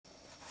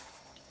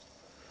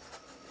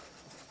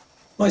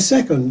My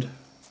second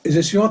is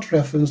a short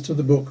reference to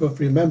the Book of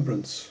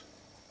Remembrance.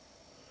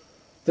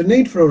 The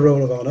need for a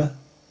Roll of Honour,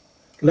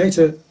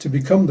 later to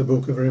become the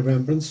Book of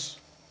Remembrance,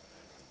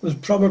 was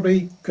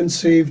probably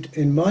conceived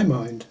in my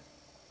mind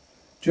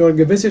during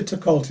a visit to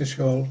Coltish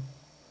Hall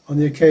on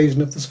the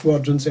occasion of the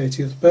squadron's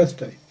 80th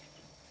birthday.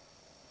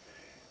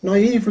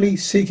 Naively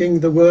seeking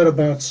the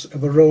whereabouts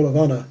of a Roll of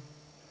Honour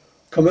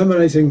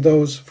commemorating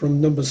those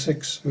from Number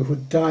 6 who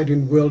had died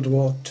in World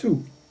War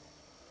II,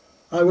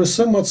 I was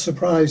somewhat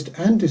surprised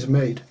and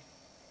dismayed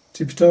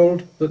to be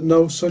told that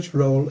no such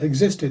roll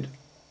existed.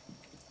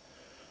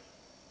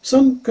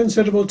 Some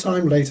considerable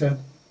time later,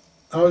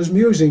 I was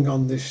musing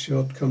on this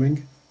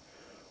shortcoming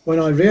when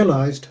I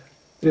realised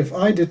that if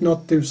I did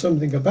not do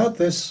something about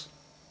this,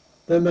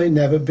 there may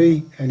never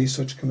be any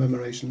such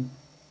commemoration.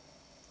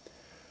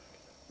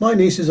 My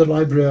niece is a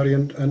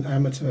librarian and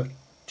amateur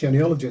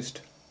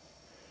genealogist,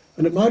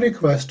 and at my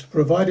request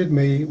provided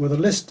me with a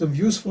list of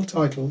useful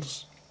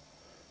titles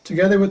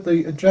together with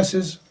the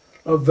addresses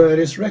of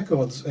various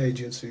records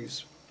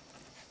agencies.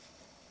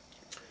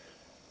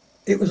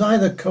 It was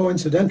either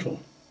coincidental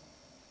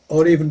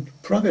or even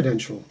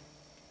providential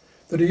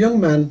that a young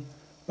man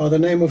by the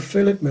name of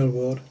Philip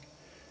Millward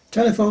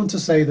telephoned to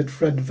say that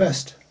Fred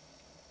Vest,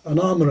 an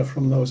armourer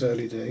from those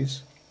early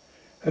days,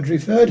 had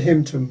referred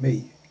him to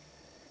me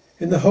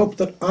in the hope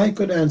that I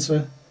could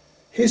answer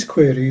his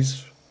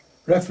queries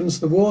reference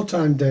the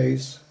wartime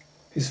days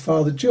his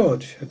father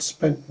George had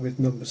spent with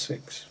Number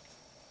 6.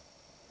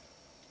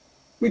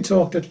 We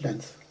talked at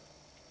length,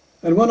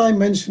 and when I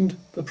mentioned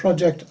the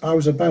project I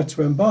was about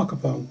to embark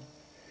upon,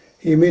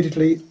 he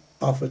immediately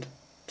offered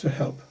to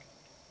help.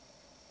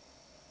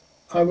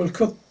 I will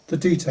cut the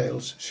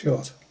details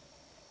short.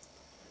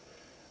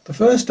 The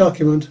first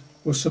document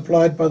was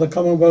supplied by the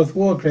Commonwealth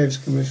War Graves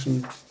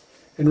Commission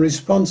in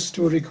response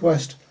to a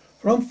request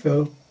from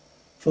Phil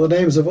for the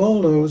names of all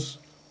those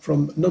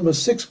from Number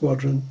 6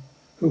 Squadron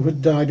who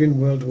had died in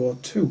World War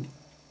II.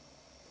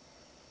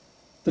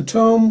 The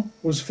tome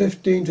was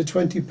 15 to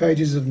 20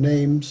 pages of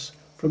names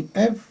from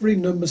every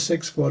Number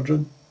 6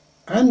 Squadron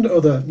and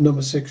other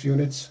Number 6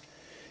 units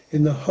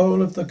in the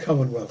whole of the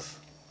Commonwealth,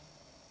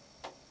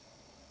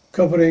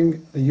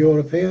 covering the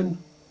European,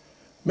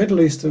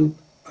 Middle Eastern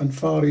and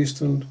Far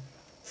Eastern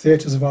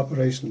theatres of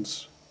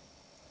operations.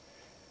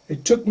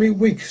 It took me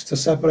weeks to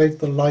separate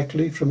the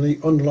likely from the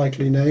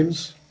unlikely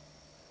names,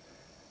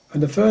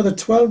 and a further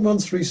 12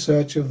 months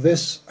research of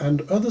this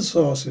and other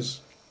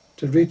sources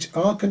to reach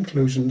our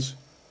conclusions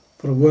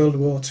for a World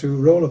War II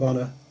Roll of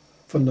Honour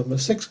for Number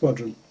 6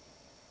 Squadron.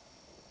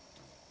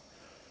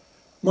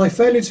 My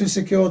failure to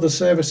secure the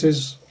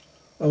services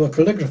of a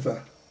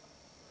calligrapher,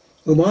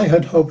 whom I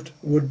had hoped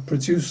would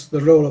produce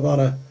the Roll of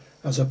Honour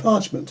as a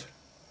parchment,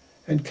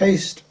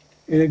 encased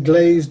in a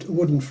glazed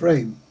wooden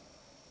frame,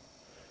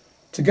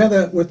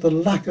 together with the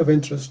lack of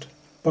interest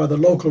by the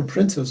local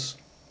printers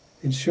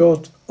in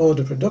short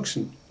order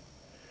production,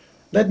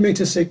 led me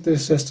to seek the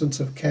assistance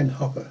of Ken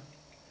Hopper,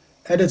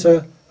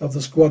 editor of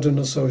the Squadron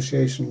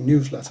Association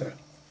newsletter.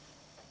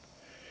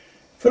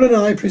 Phil and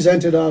I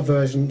presented our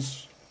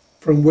versions,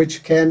 from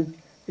which Ken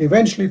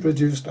eventually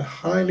produced a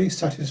highly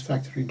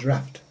satisfactory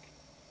draft,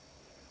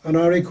 and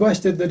I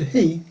requested that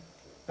he,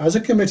 as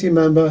a committee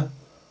member,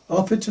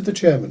 offer to the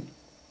chairman,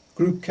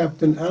 Group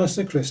Captain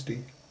Alistair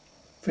Christie,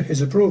 for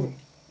his approval.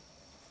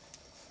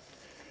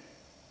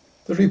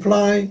 The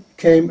reply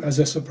came as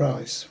a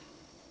surprise.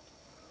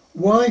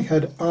 Why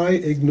had I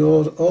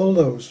ignored all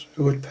those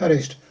who had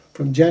perished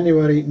from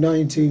January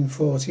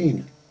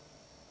 1914,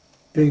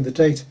 being the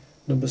date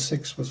Number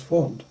 6 was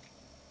formed,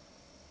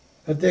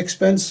 at the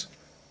expense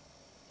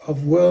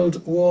of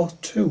World War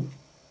II?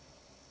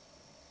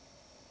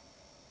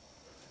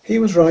 He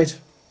was right,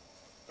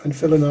 and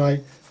Phil and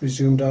I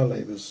resumed our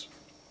labours.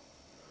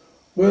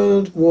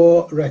 World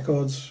War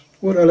records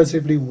were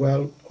relatively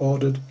well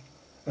ordered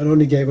and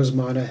only gave us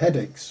minor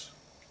headaches.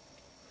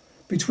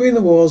 Between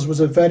the wars was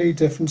a very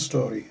different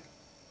story.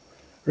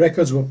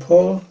 Records were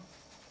poor,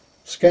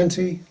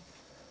 scanty,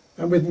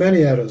 and with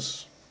many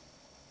errors.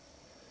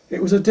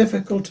 It was a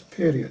difficult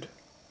period,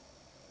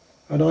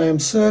 and I am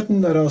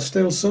certain there are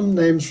still some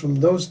names from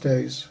those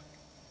days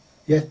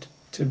yet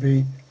to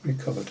be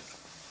recovered.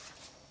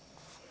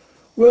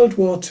 World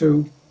War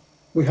II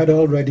we had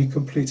already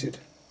completed,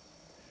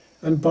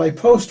 and by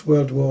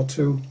post-World War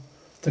II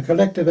the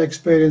collective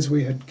experience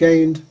we had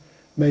gained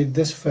made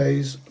this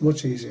phase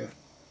much easier.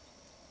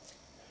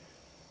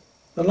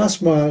 The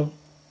last mile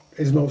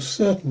is most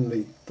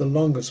certainly the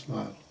longest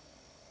mile.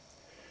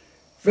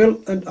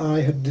 Phil and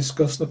I had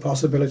discussed the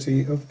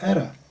possibility of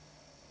error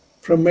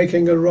from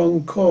making a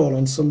wrong call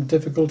on some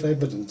difficult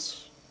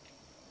evidence,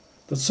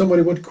 that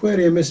somebody would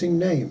query a missing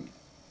name,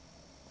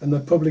 and the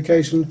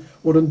publication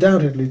would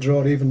undoubtedly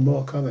draw even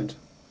more comment.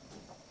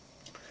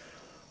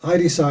 I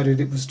decided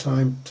it was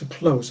time to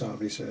close our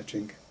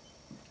researching.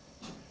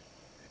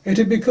 It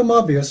had become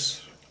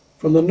obvious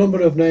from the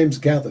number of names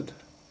gathered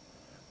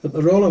that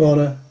the Roll of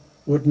Honour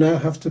would now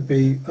have to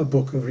be a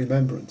Book of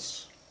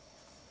Remembrance.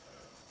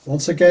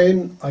 Once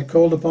again I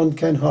called upon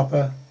Ken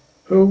Hopper,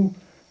 who,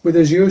 with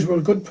his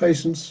usual good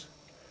patience,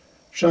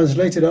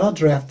 translated our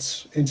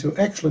drafts into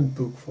excellent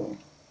book form,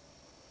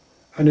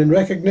 and in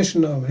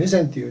recognition of his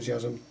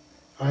enthusiasm,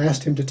 I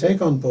asked him to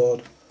take on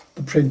board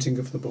the printing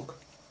of the book.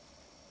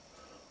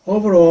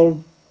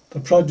 Overall, the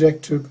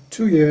project took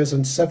 2 years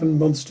and 7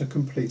 months to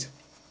complete.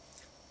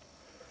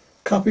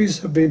 Copies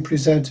have been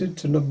presented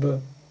to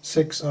number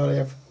 6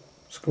 RAF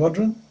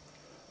Squadron,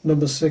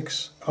 number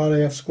 6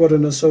 RAF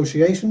Squadron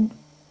Association,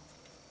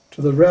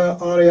 to the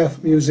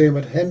RAF Museum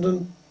at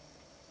Hendon,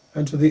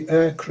 and to the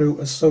Air Crew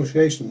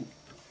Association.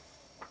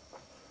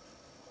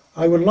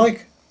 I would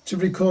like to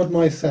record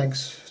my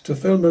thanks to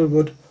Phil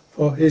Millwood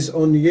for his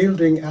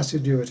unyielding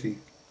assiduity,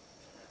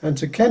 and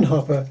to Ken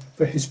Hopper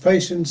for his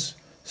patience,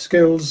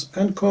 skills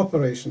and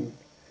cooperation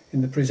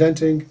in the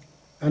presenting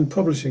and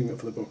publishing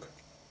of the book.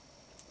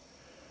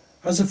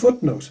 As a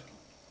footnote,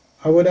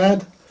 I would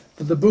add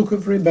that the Book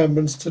of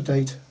Remembrance to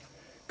date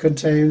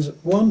contains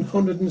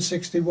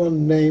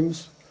 161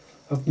 names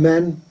of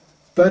men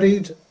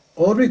buried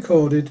or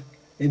recorded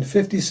in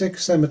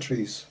 56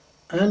 cemeteries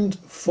and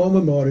 4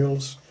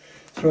 memorials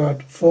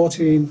throughout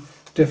 14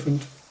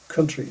 different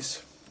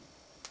countries.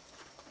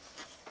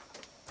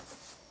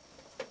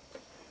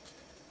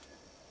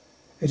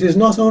 It is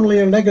not only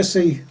a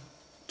legacy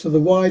to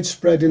the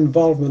widespread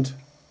involvement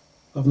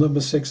of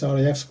number 6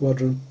 RAF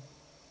Squadron,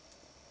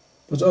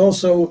 but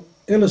also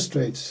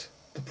illustrates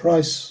the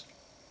price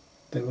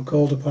they were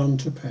called upon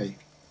to pay.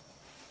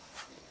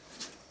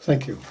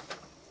 Thank you.